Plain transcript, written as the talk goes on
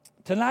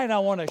Tonight I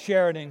want to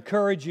share an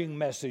encouraging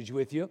message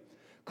with you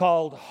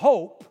called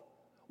Hope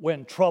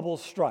When Trouble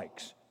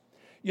Strikes.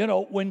 You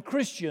know, when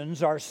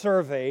Christians are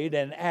surveyed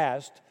and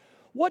asked,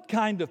 what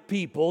kind of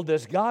people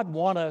does God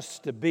want us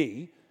to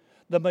be?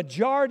 The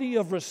majority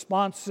of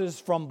responses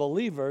from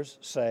believers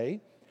say,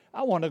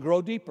 I want to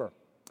grow deeper.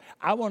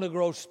 I want to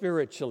grow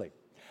spiritually.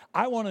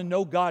 I want to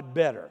know God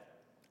better.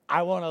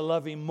 I want to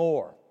love Him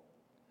more.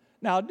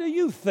 Now, do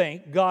you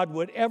think God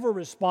would ever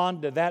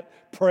respond to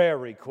that prayer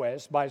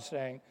request by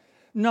saying,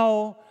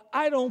 no,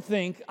 I don't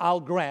think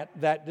I'll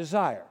grant that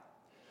desire?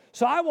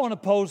 So I want to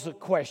pose a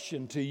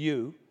question to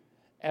you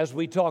as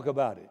we talk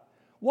about it.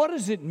 What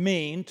does it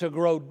mean to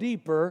grow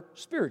deeper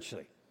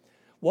spiritually?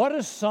 What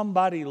does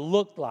somebody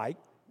look like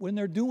when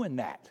they're doing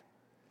that?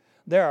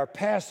 There are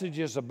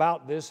passages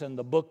about this in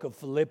the book of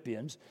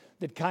Philippians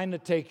that kind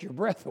of take your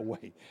breath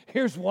away.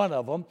 Here's one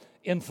of them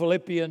in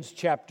Philippians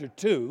chapter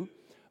 2,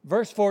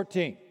 verse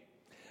 14.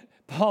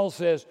 Paul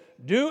says,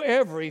 do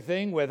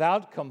everything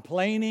without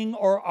complaining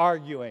or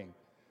arguing.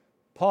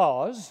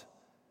 Pause.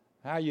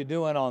 How you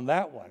doing on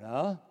that one,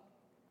 huh?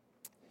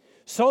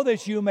 So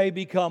that you may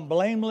become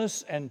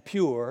blameless and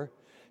pure,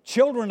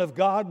 children of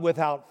God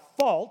without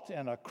fault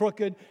in a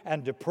crooked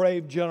and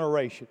depraved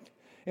generation,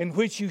 in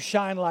which you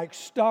shine like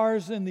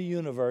stars in the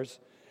universe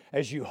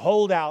as you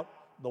hold out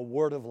the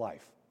word of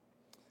life.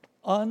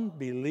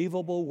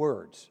 Unbelievable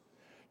words.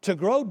 To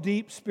grow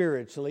deep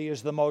spiritually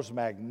is the most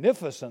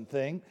magnificent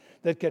thing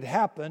that could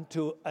happen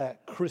to a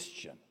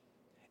Christian.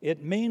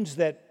 It means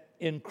that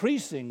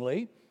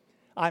increasingly,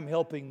 I'm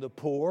helping the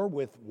poor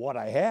with what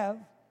I have.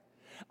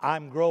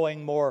 I'm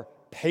growing more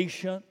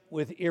patient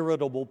with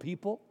irritable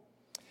people.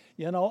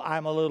 You know,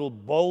 I'm a little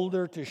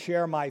bolder to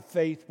share my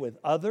faith with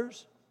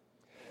others.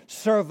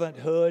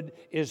 Servanthood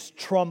is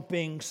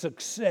trumping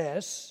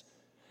success,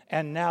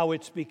 and now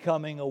it's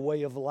becoming a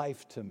way of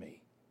life to me.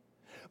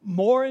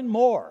 More and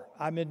more,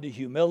 I'm into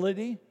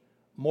humility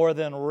more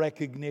than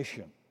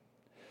recognition.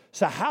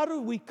 So how do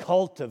we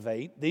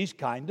cultivate these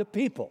kind of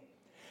people?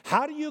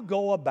 How do you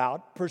go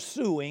about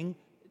pursuing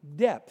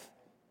depth?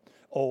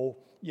 Oh,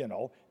 you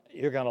know,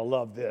 you're going to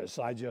love this,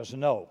 I just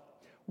know.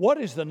 What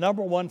is the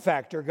number one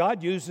factor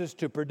God uses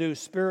to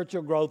produce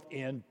spiritual growth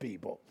in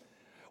people?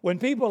 When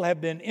people have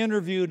been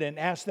interviewed and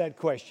asked that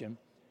question,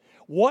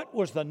 what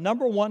was the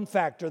number one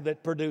factor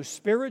that produced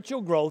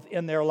spiritual growth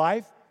in their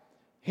life?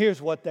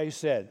 Here's what they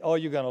said. Oh,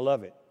 you're going to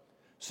love it.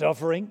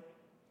 Suffering,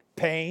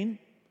 pain,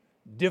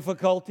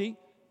 difficulty,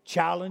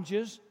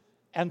 challenges,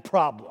 and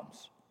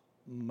problems.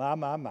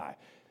 My.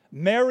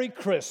 Merry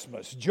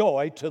Christmas,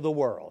 joy to the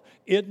world.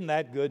 Isn't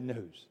that good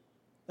news?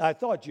 I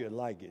thought you'd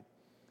like it.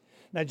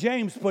 Now,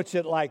 James puts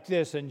it like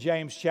this in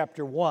James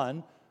chapter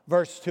 1,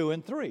 verse 2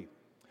 and 3.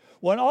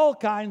 When all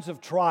kinds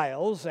of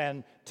trials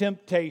and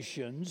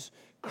temptations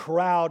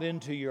crowd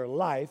into your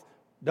life,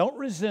 don't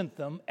resent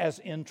them as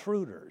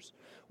intruders.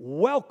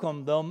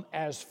 Welcome them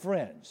as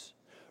friends.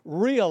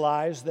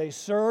 Realize they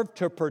serve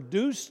to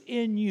produce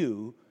in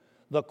you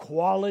the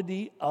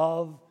quality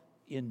of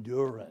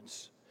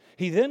endurance.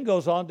 He then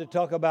goes on to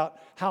talk about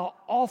how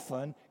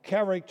often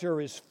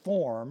character is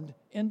formed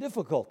in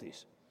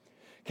difficulties.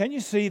 Can you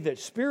see that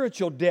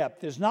spiritual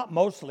depth is not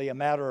mostly a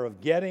matter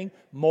of getting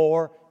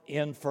more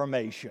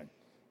information?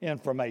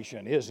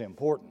 Information is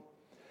important.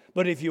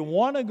 But if you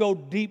want to go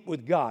deep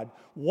with God,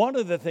 one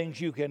of the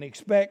things you can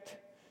expect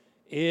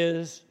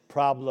is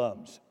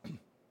problems.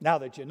 Now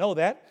that you know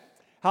that,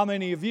 how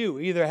many of you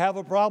either have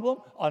a problem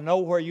or know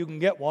where you can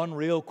get one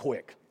real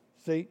quick?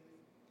 See?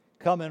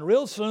 Coming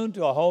real soon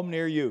to a home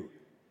near you.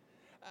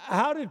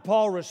 How did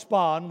Paul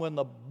respond when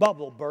the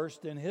bubble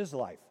burst in his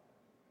life?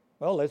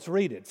 Well, let's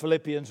read it.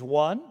 Philippians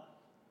 1,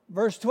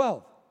 verse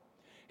 12.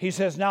 He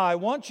says, now I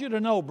want you to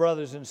know,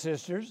 brothers and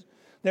sisters,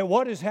 that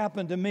what has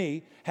happened to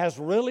me has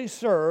really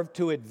served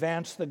to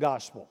advance the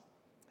gospel.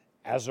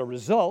 As a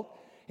result,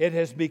 it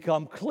has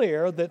become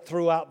clear that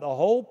throughout the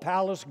whole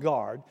palace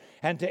guard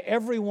and to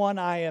everyone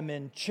I am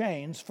in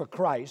chains for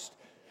Christ,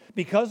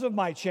 because of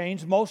my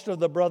chains, most of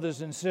the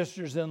brothers and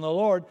sisters in the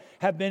Lord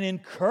have been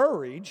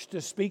encouraged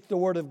to speak the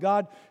word of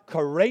God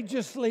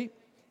courageously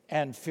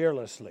and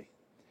fearlessly.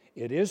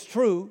 It is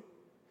true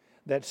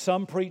that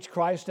some preach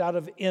Christ out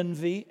of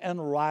envy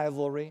and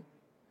rivalry,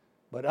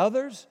 but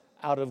others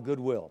out of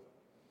goodwill.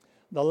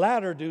 The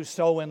latter do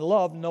so in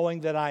love,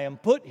 knowing that I am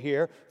put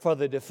here for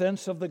the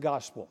defense of the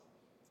gospel.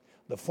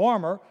 The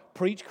former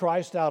preach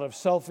Christ out of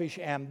selfish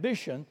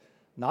ambition,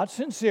 not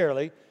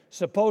sincerely,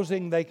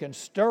 supposing they can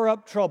stir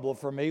up trouble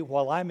for me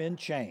while I'm in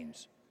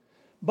chains.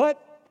 But,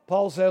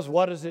 Paul says,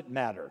 what does it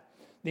matter?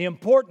 The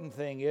important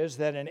thing is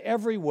that in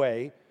every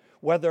way,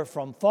 whether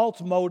from false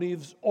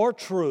motives or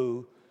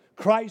true,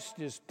 Christ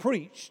is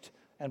preached,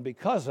 and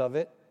because of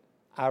it,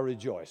 I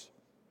rejoice.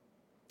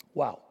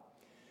 Wow.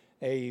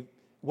 A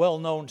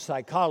well-known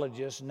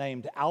psychologist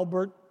named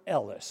Albert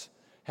Ellis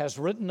has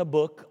written a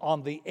book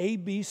on the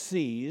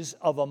ABCs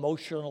of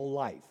emotional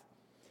life.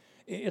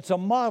 It's a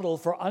model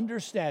for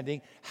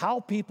understanding how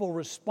people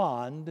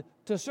respond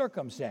to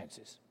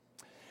circumstances.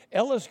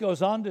 Ellis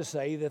goes on to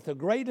say that the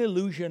great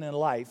illusion in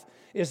life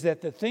is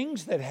that the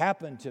things that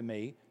happen to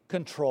me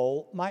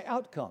control my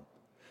outcome.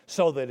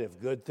 So that if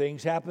good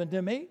things happen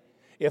to me,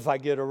 if I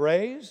get a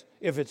raise,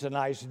 if it's a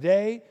nice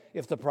day,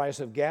 if the price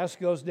of gas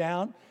goes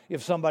down,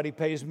 if somebody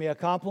pays me a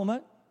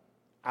compliment,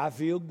 I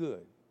feel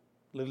good.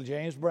 Little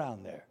James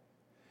Brown there.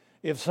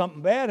 If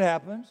something bad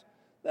happens,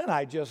 then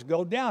I just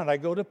go down. I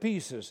go to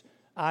pieces.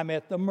 I'm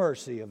at the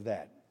mercy of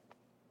that.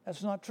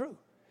 That's not true.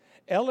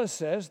 Ellis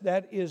says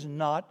that is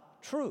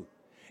not true.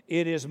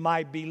 It is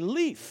my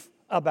belief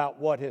about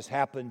what has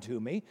happened to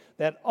me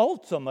that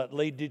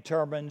ultimately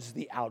determines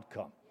the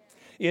outcome.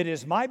 It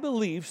is my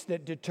beliefs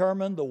that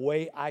determine the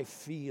way I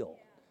feel.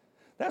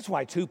 That's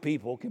why two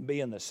people can be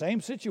in the same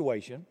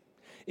situation,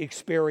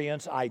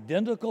 experience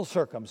identical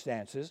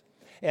circumstances,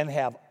 and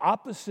have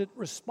opposite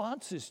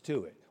responses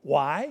to it.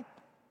 Why?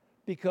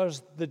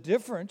 Because the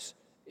difference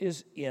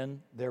is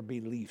in their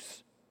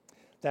beliefs.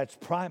 That's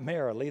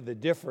primarily the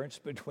difference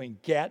between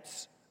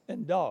cats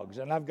and dogs,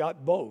 and I've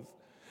got both.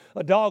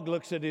 A dog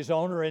looks at his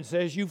owner and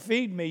says, "You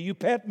feed me, you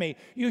pet me,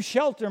 you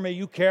shelter me,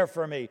 you care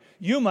for me.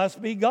 You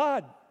must be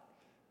God."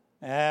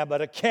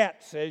 But a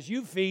cat says,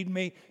 "You feed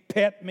me,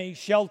 pet me,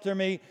 shelter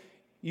me.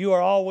 You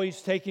are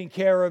always taking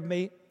care of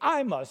me.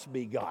 I must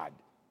be God."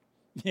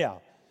 Yeah.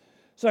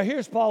 So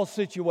here's Paul's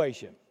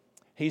situation.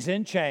 He's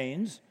in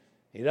chains.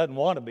 He doesn't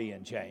want to be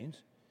in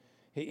chains.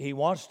 He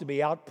wants to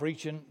be out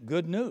preaching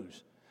good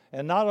news.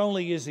 And not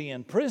only is he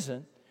in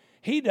prison,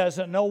 he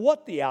doesn't know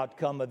what the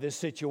outcome of this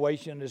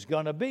situation is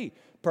going to be.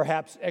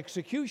 Perhaps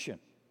execution.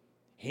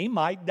 He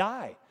might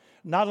die.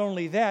 Not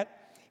only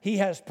that, he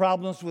has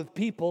problems with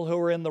people who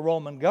are in the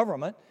Roman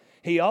government.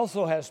 He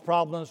also has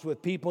problems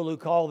with people who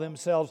call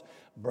themselves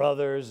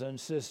brothers and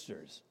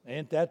sisters.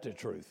 Ain't that the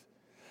truth?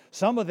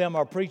 Some of them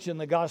are preaching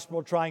the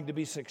gospel trying to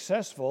be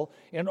successful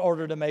in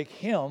order to make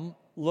him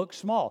look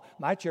small.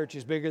 My church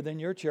is bigger than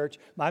your church.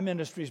 My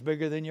ministry is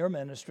bigger than your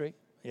ministry.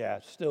 Yeah,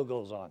 it still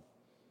goes on.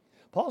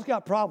 Paul's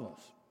got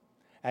problems,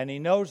 and he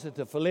knows that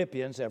the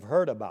Philippians have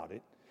heard about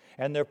it,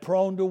 and they're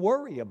prone to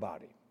worry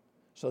about it.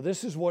 So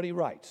this is what he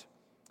writes.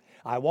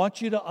 I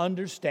want you to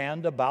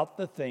understand about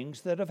the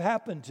things that have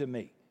happened to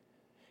me.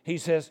 He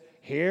says,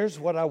 here's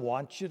what I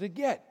want you to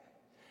get.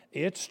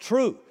 It's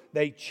true.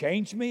 They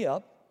changed me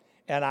up,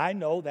 and I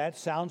know that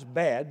sounds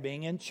bad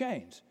being in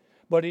chains.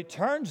 But it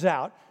turns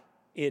out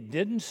it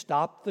didn't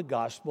stop the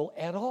gospel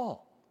at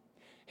all.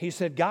 He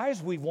said,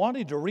 guys, we've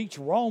wanted to reach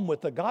Rome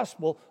with the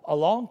gospel a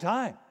long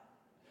time.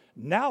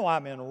 Now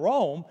I'm in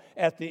Rome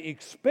at the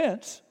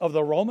expense of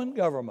the Roman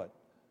government.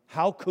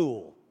 How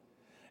cool.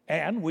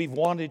 And we've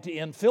wanted to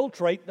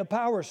infiltrate the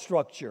power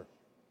structure.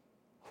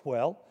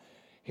 Well,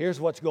 here's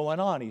what's going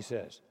on, he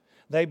says.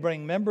 They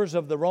bring members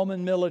of the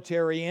Roman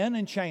military in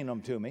and chain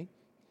them to me.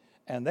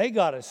 And they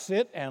got to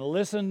sit and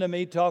listen to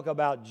me talk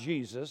about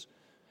Jesus.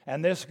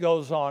 And this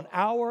goes on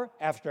hour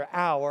after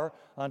hour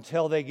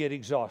until they get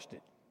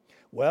exhausted.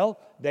 Well,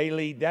 they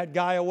lead that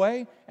guy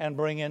away and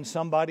bring in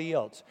somebody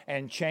else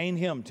and chain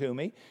him to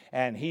me.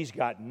 And he's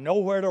got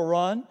nowhere to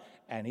run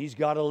and he's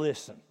got to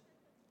listen.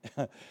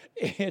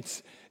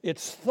 It's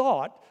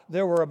thought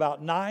there were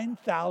about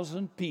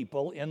 9,000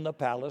 people in the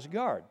palace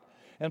guard.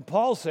 And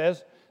Paul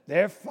says,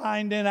 they're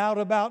finding out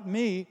about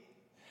me.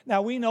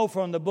 Now, we know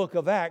from the book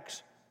of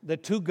Acts, the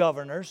two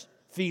governors,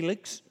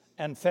 Felix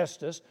and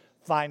Festus,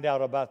 find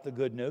out about the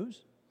good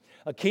news.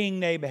 A king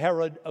named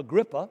Herod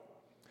Agrippa,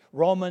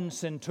 Roman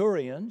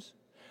centurions,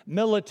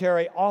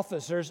 military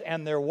officers,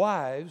 and their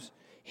wives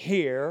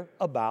hear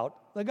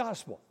about the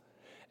gospel.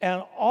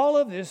 And all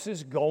of this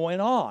is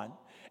going on.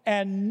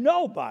 And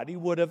nobody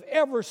would have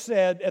ever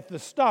said at the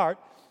start,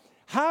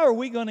 how are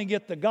we going to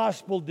get the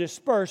gospel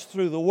dispersed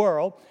through the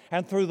world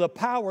and through the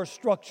power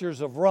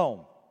structures of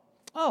Rome?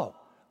 Oh,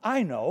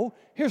 I know.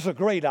 Here's a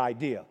great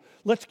idea.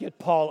 Let's get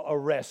Paul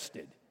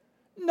arrested.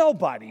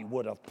 Nobody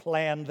would have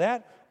planned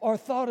that or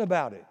thought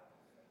about it.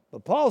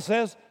 But Paul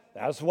says,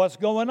 that's what's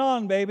going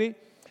on, baby.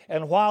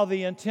 And while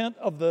the intent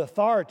of the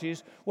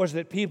authorities was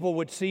that people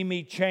would see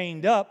me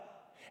chained up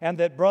and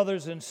that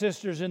brothers and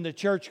sisters in the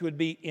church would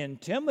be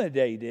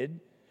intimidated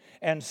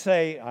and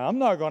say, I'm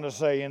not going to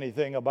say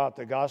anything about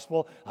the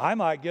gospel, I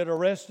might get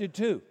arrested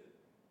too.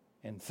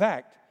 In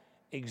fact,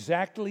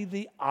 exactly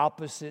the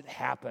opposite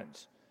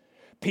happens.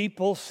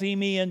 People see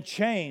me in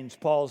chains,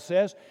 Paul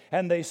says,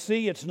 and they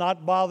see it's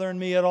not bothering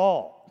me at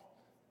all.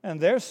 And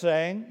they're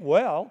saying,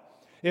 well,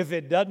 if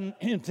it doesn't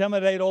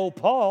intimidate old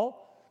Paul,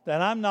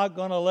 then I'm not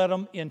going to let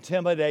them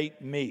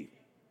intimidate me.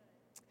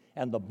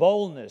 And the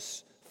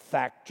boldness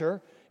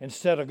factor,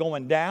 instead of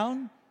going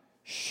down,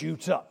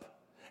 shoots up.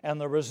 And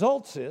the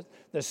result is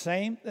the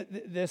same.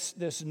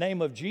 This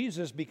name of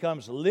Jesus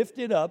becomes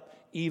lifted up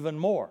even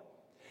more.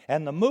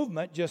 And the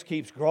movement just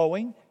keeps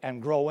growing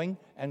and growing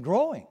and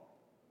growing.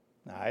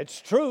 Now, it's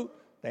true,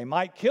 they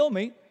might kill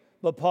me,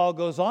 but Paul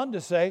goes on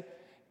to say,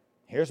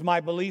 here's my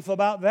belief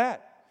about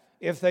that.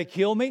 If they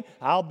kill me,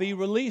 I'll be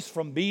released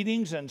from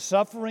beatings and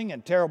suffering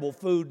and terrible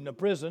food in the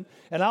prison,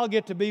 and I'll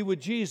get to be with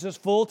Jesus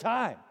full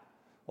time.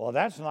 Well,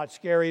 that's not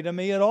scary to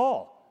me at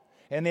all.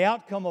 And the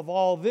outcome of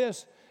all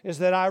this is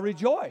that I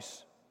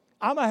rejoice.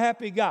 I'm a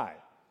happy guy.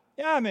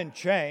 Yeah, I'm in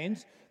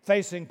chains,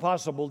 facing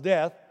possible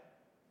death,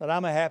 but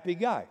I'm a happy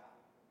guy.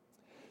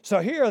 So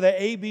here are the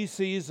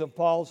ABCs of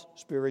Paul's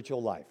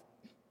spiritual life.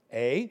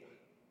 A,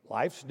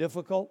 life's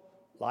difficult,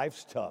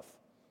 life's tough.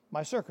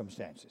 My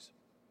circumstances.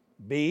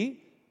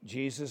 B,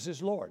 Jesus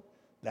is Lord.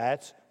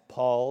 That's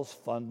Paul's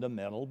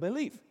fundamental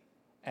belief.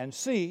 And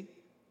C,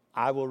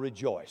 I will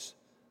rejoice.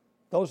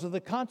 Those are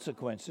the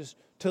consequences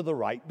to the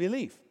right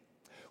belief.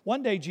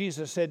 One day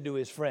Jesus said to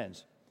his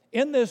friends,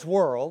 in this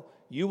world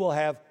you will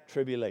have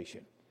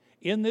tribulation.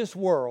 In this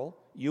world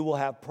you will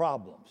have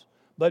problems.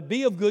 But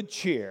be of good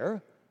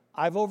cheer,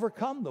 I've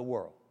overcome the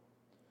world.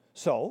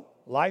 So,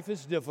 life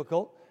is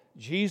difficult.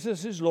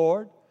 Jesus is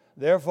Lord.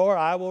 Therefore,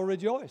 I will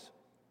rejoice.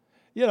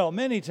 You know,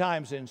 many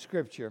times in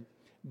Scripture,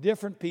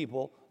 different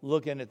people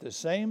looking at the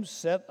same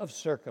set of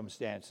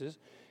circumstances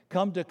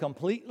come to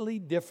completely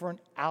different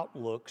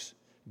outlooks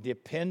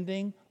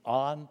depending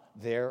on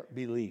their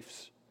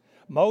beliefs.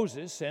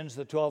 Moses sends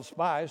the 12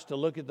 spies to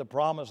look at the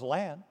promised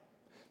land.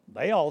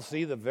 They all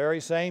see the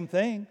very same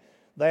thing.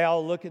 They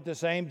all look at the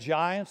same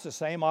giants, the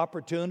same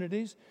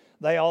opportunities.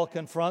 They all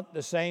confront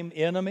the same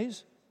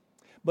enemies.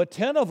 But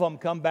 10 of them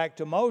come back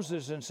to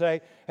Moses and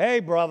say, hey,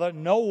 brother,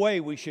 no way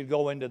we should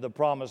go into the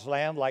promised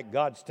land like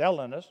God's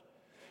telling us.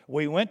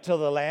 We went to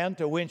the land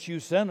to which you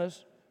sent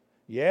us.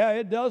 Yeah,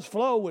 it does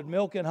flow with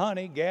milk and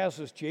honey. Gas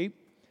is cheap.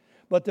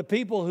 But the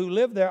people who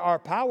live there are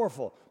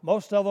powerful.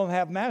 Most of them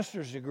have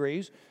master's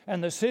degrees,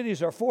 and the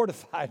cities are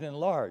fortified and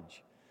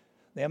large.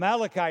 The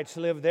Amalekites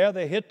live there,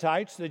 the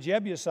Hittites, the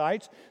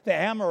Jebusites, the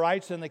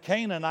Amorites, and the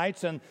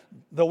Canaanites, and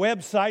the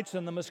Websites,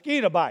 and the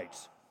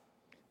Mosquitobites.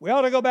 We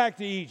ought to go back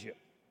to Egypt.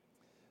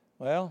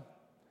 Well,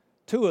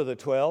 2 of the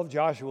 12,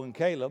 Joshua and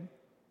Caleb,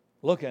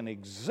 looking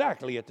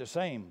exactly at the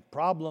same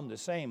problem, the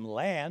same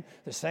land,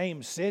 the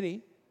same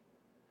city.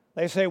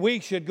 They say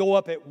we should go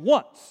up at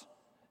once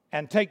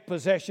and take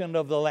possession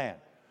of the land,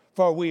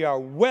 for we are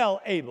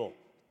well able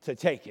to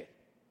take it.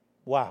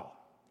 Wow.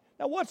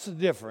 Now, what's the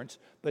difference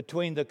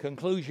between the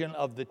conclusion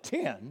of the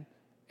 10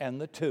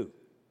 and the 2?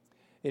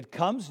 It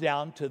comes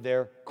down to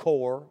their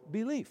core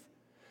belief.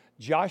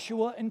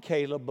 Joshua and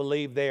Caleb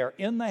believe they are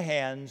in the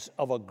hands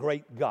of a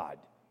great God.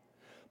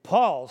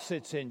 Paul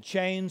sits in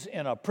chains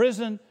in a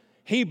prison.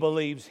 He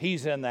believes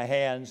he's in the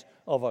hands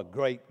of a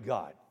great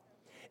God.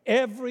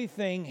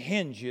 Everything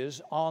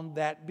hinges on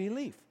that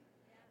belief,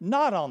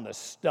 not on the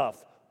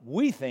stuff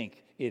we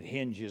think it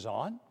hinges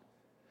on.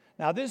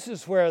 Now, this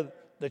is where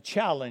the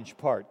challenge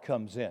part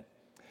comes in.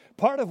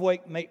 Part of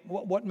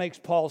what makes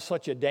Paul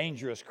such a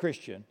dangerous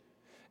Christian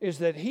is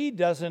that he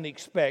doesn't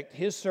expect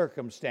his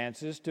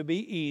circumstances to be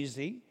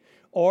easy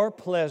or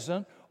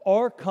pleasant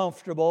or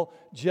comfortable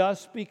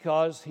just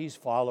because he's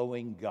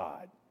following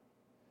God.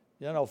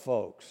 You know,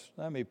 folks,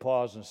 let me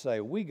pause and say,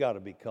 we got to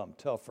become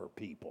tougher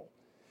people.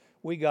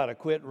 We got to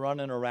quit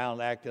running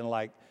around acting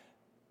like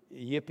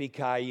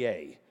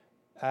yippee-ki-yay.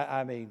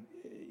 I mean,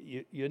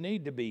 you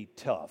need to be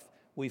tough.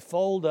 We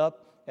fold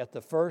up at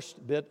the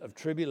first bit of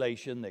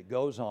tribulation that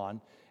goes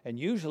on, and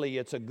usually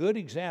it's a good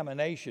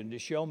examination to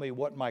show me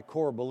what my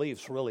core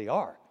beliefs really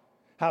are,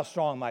 how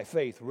strong my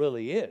faith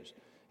really is.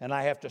 And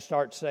I have to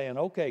start saying,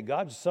 okay,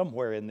 God's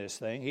somewhere in this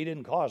thing. He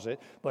didn't cause it,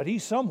 but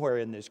he's somewhere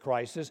in this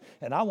crisis,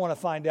 and I want to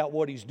find out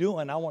what he's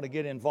doing. I want to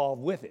get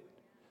involved with it.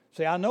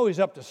 See, I know he's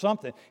up to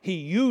something. He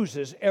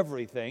uses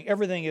everything.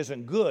 Everything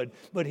isn't good,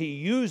 but he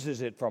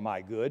uses it for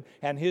my good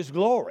and his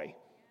glory.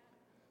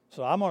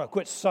 So I'm going to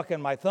quit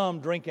sucking my thumb,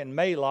 drinking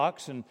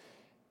Maalox, and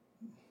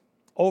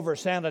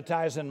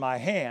over-sanitizing my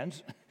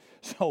hands.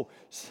 So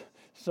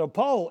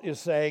Paul is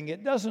saying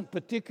it doesn't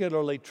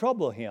particularly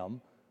trouble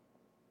him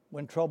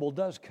when trouble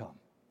does come,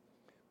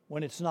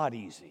 when it's not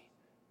easy,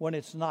 when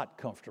it's not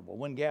comfortable,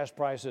 when gas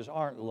prices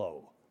aren't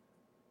low,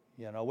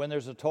 when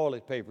there's a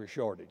toilet paper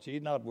shortage.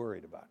 He's not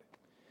worried about it.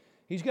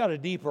 He's got a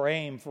deeper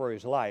aim for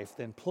his life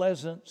than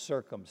pleasant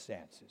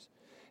circumstances.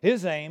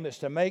 His aim is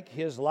to make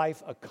his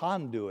life a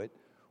conduit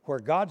where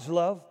God's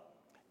love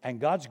and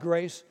God's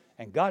grace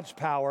and God's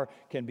power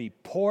can be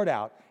poured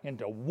out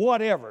into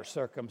whatever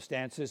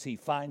circumstances he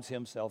finds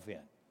himself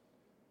in.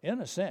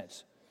 In a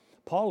sense,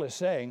 Paul is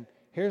saying,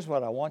 here's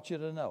what I want you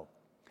to know.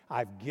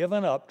 I've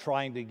given up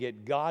trying to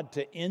get God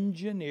to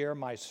engineer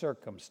my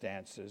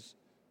circumstances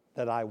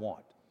that I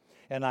want.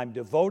 And I'm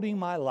devoting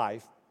my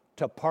life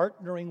to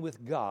partnering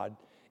with God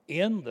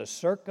in the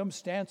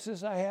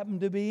circumstances I happen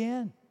to be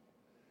in.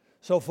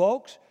 So,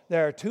 folks,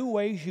 there are 2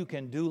 ways you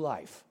can do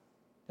life.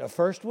 The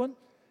first one,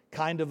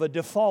 kind of a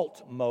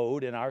default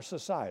mode in our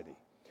society.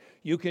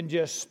 You can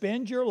just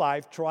spend your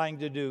life trying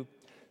to do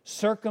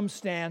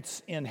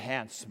circumstance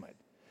enhancement.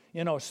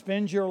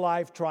 Spend your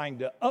life trying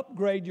to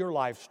upgrade your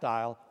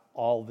lifestyle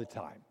all the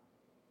time.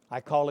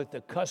 I call it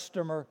the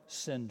customer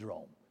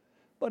syndrome.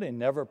 But it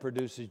never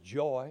produces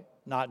joy,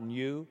 not in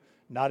you,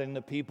 not in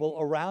the people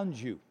around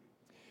you.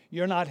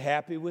 You're not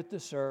happy with the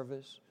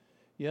service.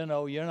 You're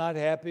not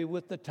happy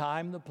with the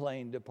time the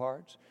plane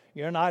departs.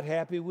 You're not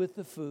happy with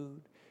the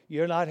food.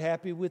 You're not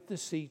happy with the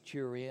seat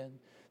you're in.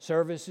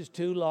 Service is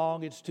too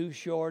long, it's too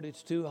short,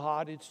 it's too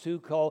hot, it's too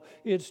cold,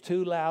 it's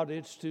too loud,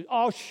 it's too...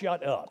 Oh,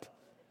 shut up.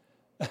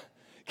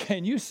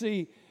 Can you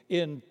see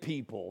in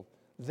people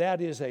that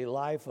is a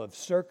life of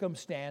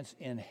circumstance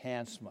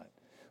enhancement,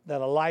 that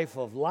a life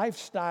of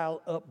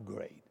lifestyle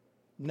upgrade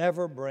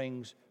never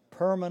brings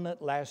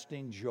permanent,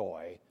 lasting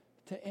joy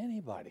to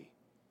anybody?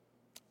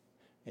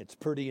 It's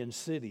pretty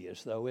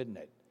insidious, though, isn't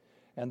it?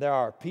 And there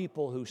are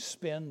people who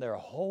spend their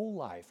whole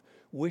life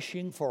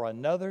wishing for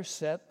another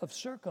set of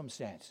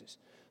circumstances,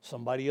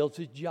 somebody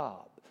else's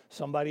job,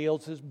 somebody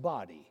else's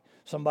body,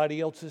 somebody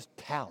else's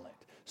talent,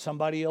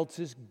 somebody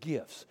else's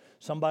gifts,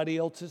 somebody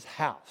else's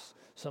house,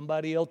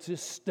 somebody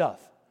else's stuff.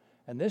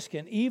 And this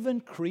can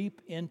even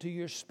creep into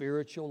your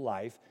spiritual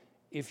life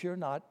if you're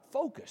not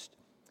focused.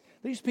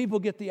 These people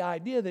get the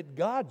idea that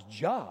God's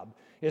job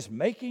is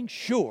making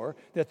sure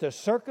that the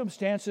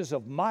circumstances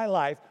of my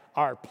life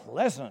are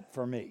pleasant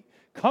for me,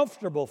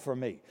 comfortable for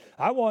me.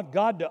 I want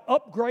God to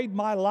upgrade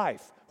my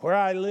life, where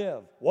I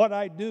live, what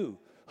I do,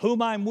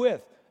 whom I'm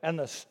with, and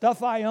the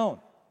stuff I own.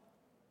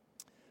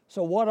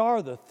 So what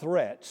are the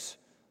threats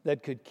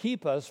that could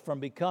keep us from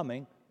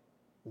becoming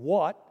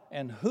what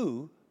and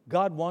who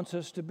God wants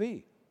us to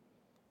be?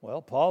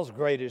 Well, Paul's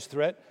greatest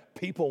threat,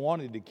 people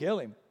wanted to kill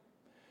him.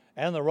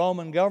 And the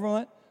Roman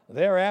government,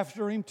 they're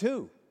after him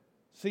too.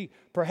 See,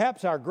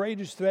 perhaps our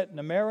greatest threat in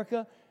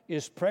America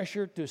is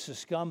pressure to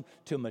succumb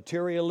to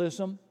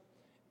materialism,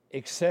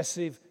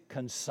 excessive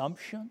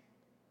consumption,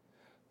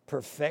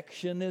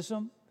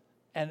 perfectionism,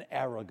 and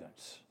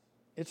arrogance.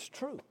 It's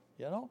true,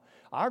 you know.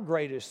 Our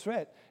greatest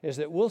threat is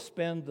that we'll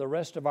spend the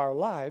rest of our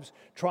lives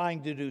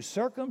trying to do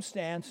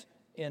circumstance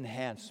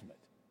enhancement.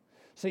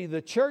 See,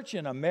 the church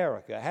in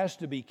America has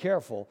to be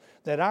careful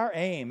that our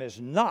aim is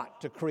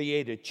not to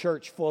create a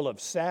church full of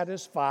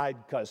satisfied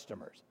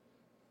customers.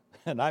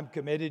 And I'm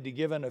committed to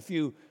giving a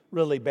few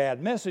really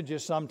bad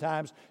messages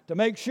sometimes to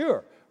make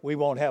sure we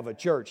won't have a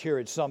church here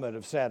at Summit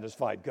of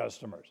satisfied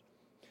customers.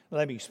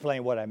 Let me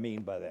explain what I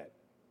mean by that.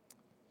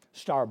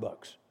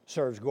 Starbucks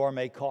serves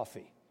gourmet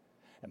coffee.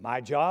 And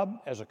my job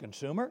as a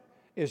consumer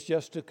is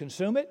just to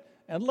consume it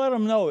and let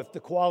them know if the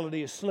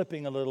quality is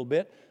slipping a little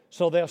bit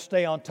so they'll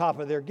stay on top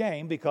of their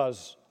game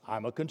because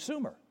I'm a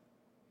consumer.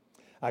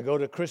 I go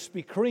to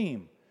Krispy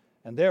Kreme,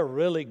 and they're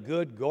really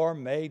good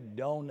gourmet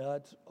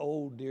donuts.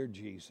 Oh, dear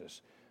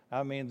Jesus.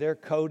 I mean, they're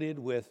coated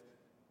with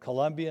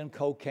Colombian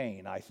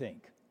cocaine, I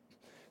think.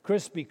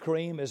 Krispy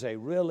Kreme is a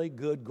really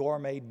good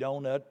gourmet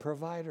donut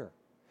provider.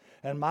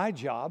 And my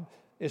job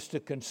is to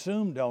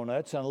consume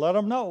donuts and let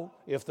them know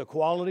if the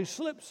quality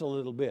slips a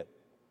little bit.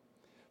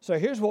 So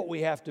here's what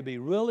we have to be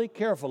really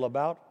careful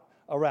about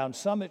around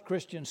Summit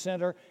Christian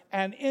Center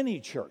and any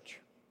church.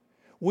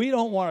 We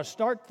don't want to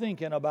start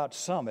thinking about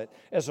Summit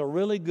as a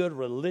really good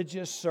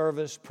religious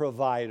service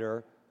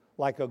provider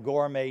like a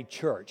gourmet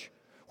church,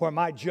 where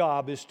my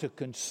job is to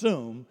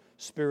consume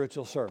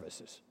spiritual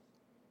services.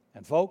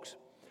 And folks,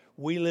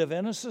 we live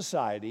in a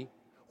society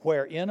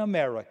where in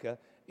America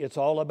it's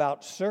all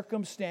about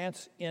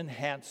circumstance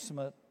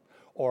enhancement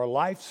or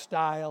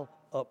lifestyle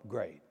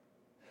upgrade.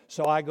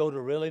 So I go to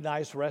really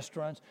nice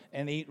restaurants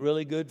and eat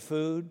really good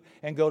food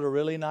and go to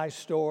really nice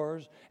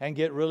stores and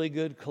get really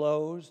good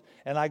clothes,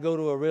 and I go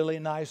to a really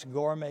nice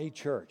gourmet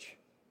church.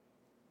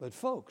 But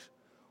folks,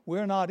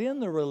 we're not in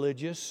the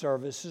religious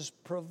services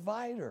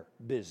provider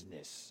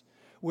business.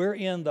 We're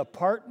in the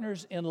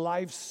partners in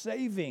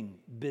life-saving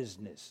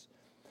business.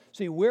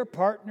 See, we're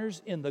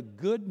partners in the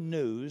good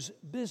news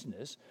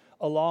business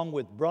along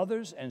with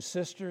brothers and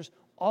sisters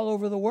all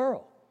over the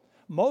world,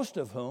 most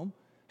of whom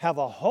have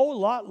a whole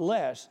lot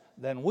less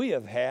than we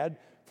have had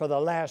for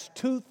the last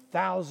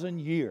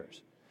 2,000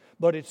 years.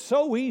 But it's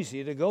so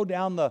easy to go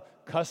down the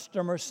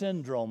customer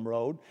syndrome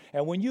road,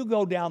 and when you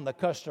go down the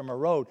customer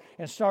road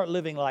and start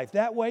living life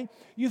that way,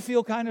 you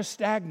feel kind of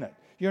stagnant.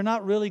 You're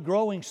not really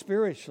growing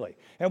spiritually.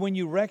 And when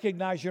you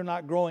recognize you're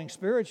not growing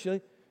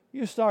spiritually,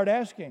 you start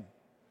asking,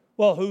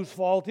 well, whose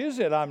fault is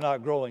it I'm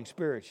not growing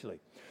spiritually?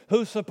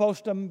 Who's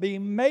supposed to be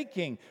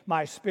making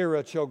my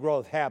spiritual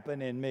growth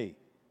happen in me?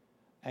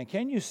 And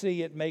can you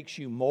see it makes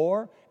you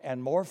more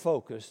and more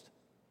focused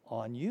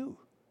on you?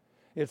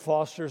 It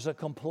fosters a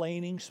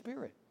complaining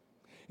spirit.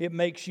 It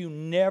makes you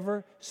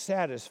never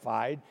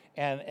satisfied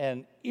and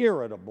an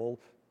irritable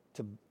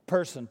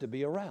person to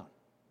be around.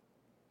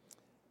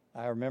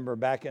 I remember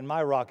back in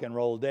my rock and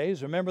roll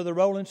days, remember the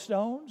Rolling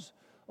Stones?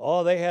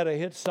 Oh, they had a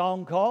hit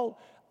song called,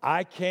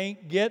 I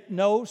Can't Get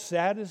No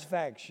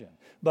Satisfaction,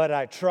 but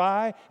I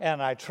try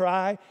and I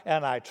try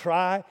and I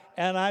try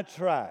and I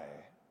try.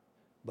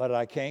 But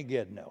I can't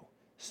get no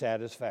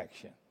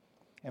satisfaction.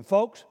 And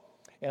folks,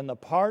 in the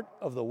part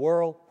of the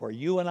world where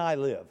you and I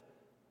live,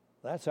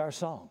 that's our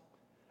song.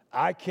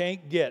 I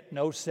can't get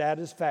no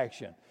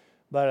satisfaction,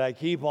 but I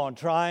keep on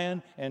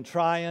trying and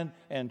trying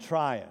and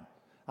trying.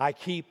 I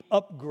keep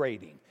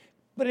upgrading.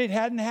 But it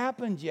hadn't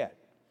happened yet.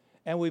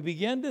 And we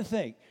begin to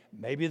think,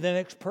 maybe the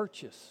next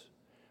purchase,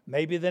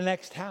 maybe the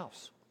next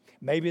house,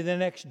 maybe the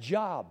next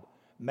job,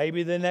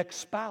 maybe the next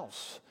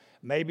spouse,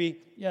 maybe,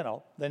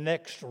 the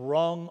next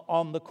rung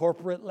on the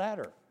corporate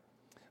ladder.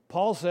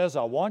 Paul says,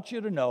 I want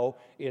you to know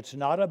it's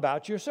not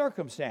about your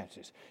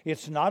circumstances.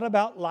 It's not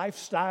about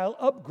lifestyle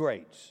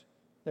upgrades.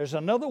 There's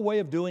another way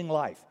of doing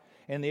life.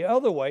 And the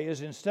other way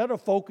is, instead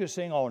of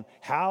focusing on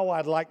how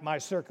I'd like my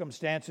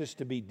circumstances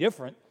to be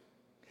different,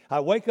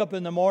 I wake up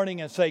in the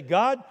morning and say,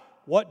 God,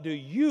 what do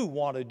you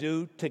want to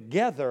do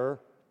together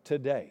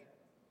today?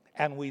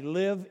 And we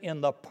live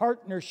in the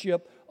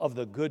partnership of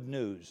the good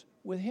news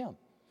with Him.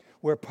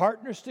 We're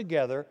partners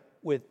together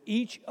with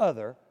each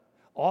other,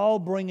 all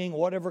bringing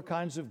whatever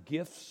kinds of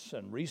gifts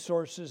and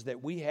resources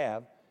that we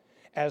have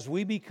as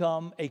we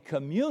become a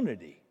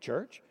community,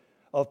 church,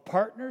 of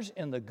partners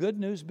in the good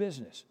news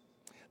business.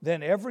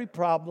 Then every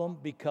problem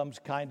becomes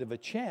kind of a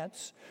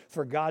chance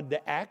for God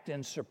to act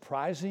in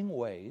surprising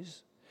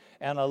ways,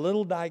 and a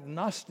little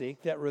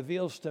diagnostic that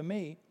reveals to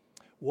me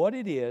what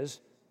it is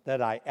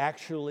that I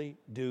actually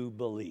do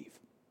believe.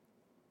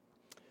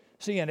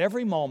 See, in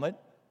every moment,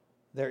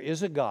 there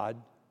is a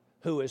God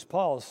who, as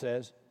Paul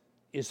says,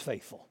 is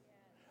faithful.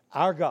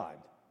 Our God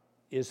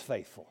is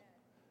faithful.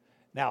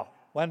 Now,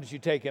 why don't you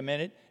take a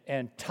minute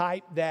and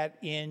type that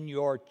in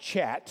your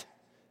chat?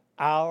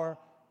 Our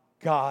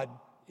God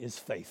is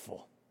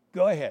faithful.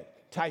 Go ahead,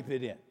 type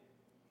it in.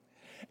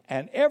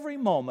 And every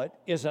moment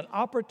is an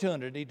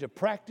opportunity to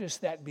practice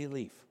that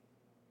belief.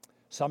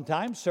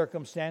 Sometimes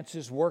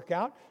circumstances work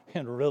out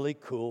in really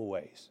cool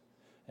ways.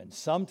 And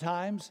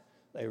sometimes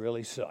they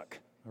really suck,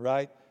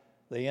 right?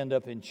 They end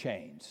up in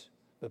chains.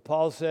 But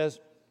Paul says,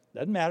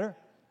 doesn't matter.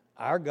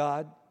 Our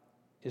God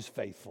is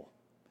faithful.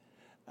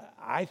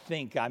 I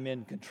think I'm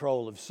in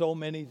control of so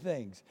many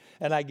things,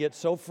 and I get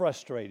so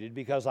frustrated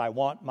because I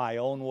want my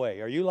own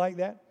way. Are you like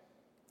that?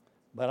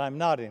 But I'm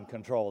not in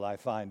control, I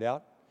find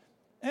out,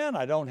 and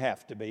I don't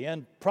have to be.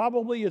 And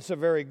probably it's a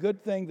very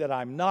good thing that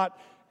I'm not,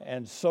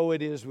 and so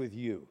it is with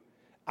you.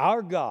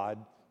 Our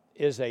God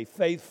is a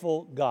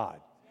faithful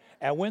God.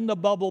 And when the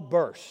bubble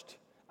bursts,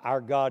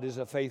 our God is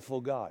a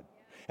faithful God.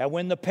 And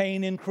when the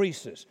pain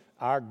increases,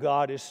 our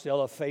God is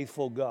still a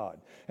faithful God.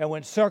 And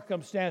when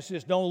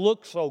circumstances don't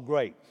look so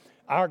great,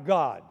 our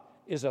God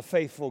is a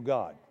faithful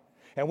God.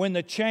 And when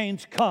the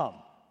chains come,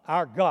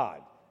 our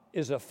God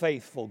is a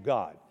faithful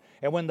God.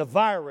 And when the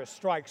virus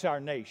strikes our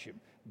nation,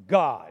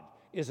 God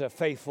is a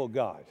faithful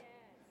God.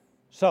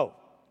 So,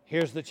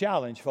 here's the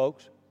challenge,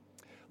 folks.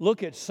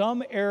 Look at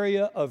some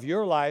area of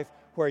your life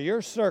where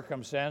your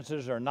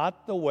circumstances are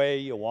not the way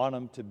you want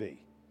them to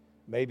be.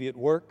 Maybe at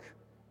work,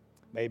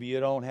 maybe you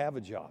don't have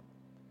a job.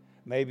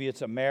 Maybe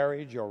it's a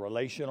marriage or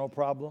relational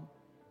problem.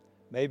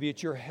 Maybe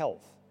it's your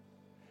health.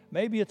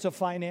 Maybe it's a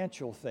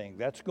financial thing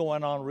that's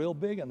going on real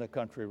big in the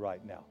country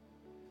right now.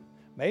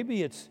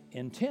 Maybe it's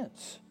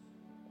intense.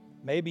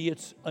 Maybe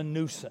it's a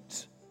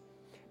nuisance.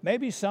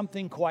 Maybe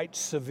something quite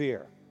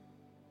severe.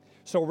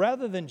 So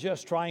rather than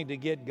just trying to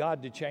get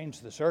God to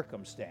change the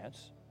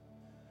circumstance,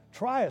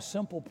 try a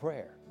simple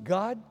prayer.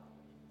 God,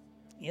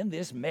 in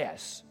this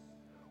mess,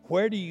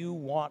 where do you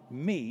want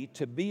me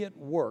to be at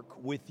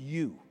work with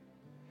you?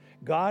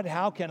 God,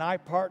 how can I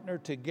partner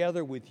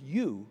together with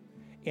you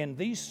in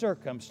these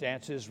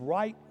circumstances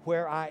right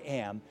where I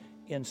am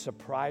in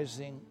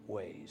surprising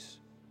ways?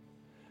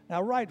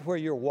 Now, right where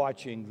you're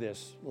watching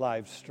this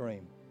live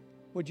stream,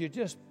 would you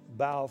just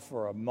bow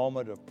for a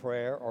moment of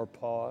prayer or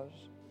pause?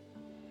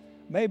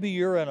 Maybe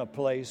you're in a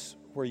place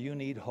where you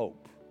need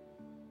hope,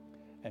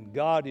 and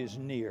God is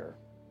near,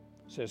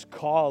 says,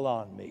 call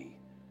on me,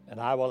 and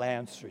I will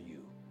answer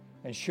you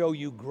and show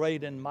you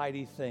great and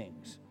mighty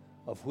things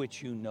of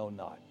which you know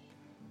not.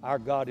 Our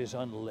God is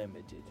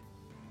unlimited,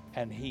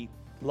 and He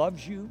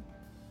loves you,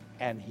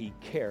 and He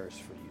cares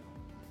for you.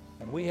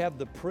 And we have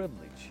the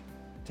privilege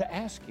to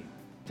ask Him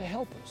to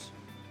help us.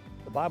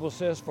 The Bible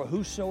says, for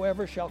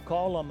whosoever shall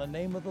call on the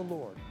name of the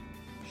Lord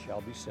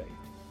shall be saved.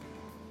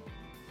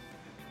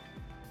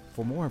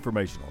 For more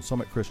information on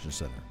Summit Christian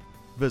Center,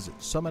 visit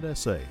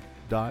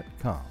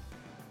summitsa.com.